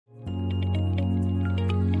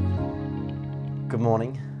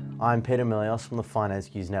morning, I'm Peter Milios from the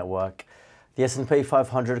Finance News Network. The S&P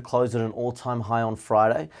 500 closed at an all-time high on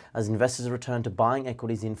Friday as investors returned to buying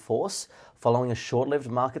equities in force following a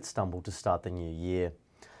short-lived market stumble to start the new year.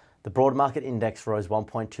 The broad market index rose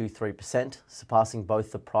 1.23%, surpassing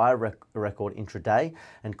both the prior record intraday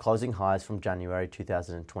and closing highs from January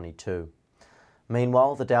 2022.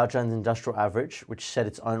 Meanwhile, the Dow Jones Industrial Average, which set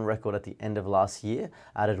its own record at the end of last year,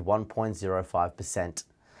 added 1.05%.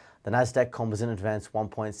 The Nasdaq Composite advanced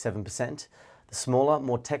 1.7%. The smaller,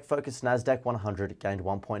 more tech-focused Nasdaq 100 gained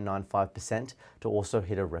 1.95% to also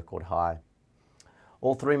hit a record high.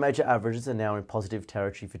 All three major averages are now in positive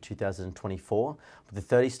territory for 2024, with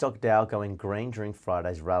the 30-stock Dow going green during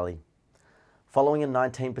Friday's rally. Following a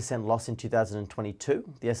 19% loss in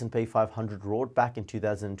 2022, the S&P 500 roared back in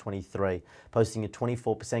 2023, posting a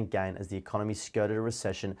 24% gain as the economy skirted a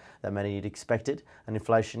recession that many had expected, and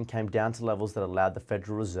inflation came down to levels that allowed the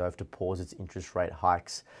Federal Reserve to pause its interest rate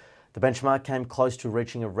hikes. The benchmark came close to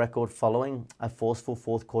reaching a record following a forceful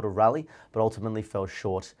fourth quarter rally, but ultimately fell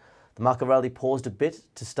short. The market rally paused a bit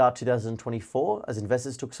to start 2024 as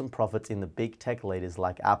investors took some profits in the big tech leaders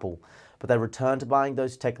like Apple, but they returned to buying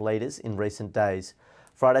those tech leaders in recent days.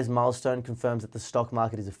 Friday's milestone confirms that the stock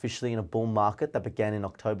market is officially in a bull market that began in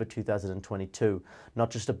October 2022, not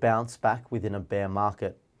just a bounce back within a bear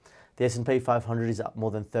market. The S&P 500 is up more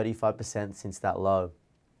than 35% since that low.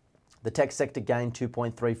 The tech sector gained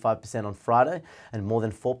 2.35% on Friday and more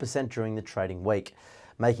than 4% during the trading week,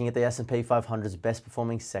 making it the S&P 500's best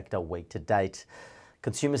performing sector week to date.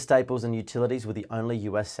 Consumer staples and utilities were the only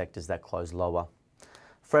US sectors that closed lower.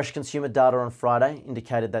 Fresh consumer data on Friday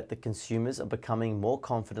indicated that the consumers are becoming more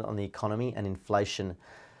confident on the economy and inflation.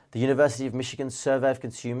 The University of Michigan's survey of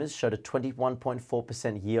consumers showed a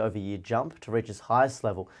 21.4% year-over-year jump to reach its highest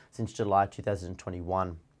level since July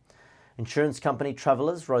 2021. Insurance company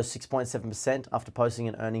Travelers rose 6.7% after posting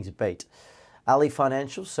an earnings beat. Ali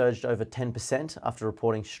Financial surged over 10% after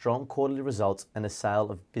reporting strong quarterly results and a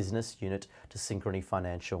sale of business unit to Synchrony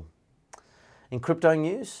Financial. In crypto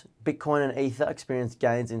news, Bitcoin and Ether experienced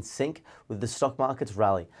gains in sync with the stock market's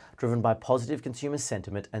rally, driven by positive consumer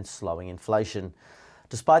sentiment and slowing inflation.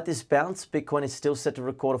 Despite this bounce, Bitcoin is still set to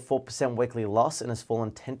record a 4% weekly loss and has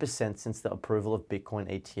fallen 10% since the approval of Bitcoin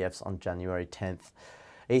ETFs on January 10th.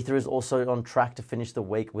 Ether is also on track to finish the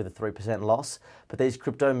week with a 3% loss, but these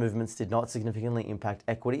crypto movements did not significantly impact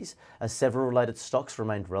equities, as several related stocks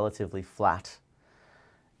remained relatively flat.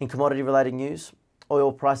 In commodity-related news,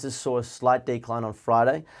 oil prices saw a slight decline on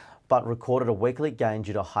Friday, but recorded a weekly gain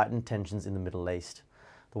due to heightened tensions in the Middle East.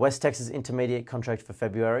 The West Texas Intermediate contract for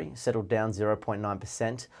February settled down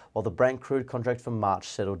 0.9%, while the Brent crude contract for March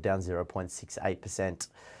settled down 0.68%.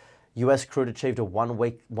 US crude achieved a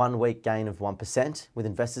one-week gain of 1%, with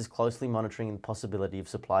investors closely monitoring the possibility of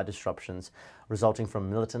supply disruptions resulting from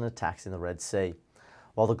militant attacks in the Red Sea,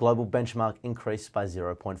 while the global benchmark increased by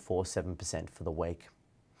 0.47% for the week.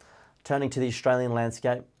 Turning to the Australian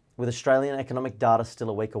landscape, with Australian economic data still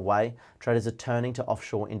a week away, traders are turning to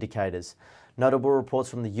offshore indicators. Notable reports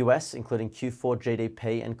from the US, including Q4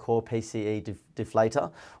 GDP and core PCE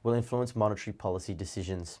deflator, will influence monetary policy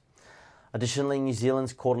decisions. Additionally, New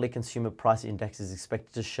Zealand's quarterly consumer price index is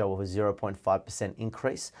expected to show a 0.5%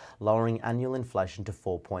 increase, lowering annual inflation to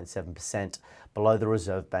 4.7%, below the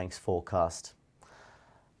Reserve Bank's forecast.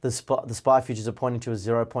 The SPI futures are pointing to a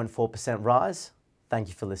 0.4% rise. Thank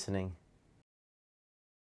you for listening.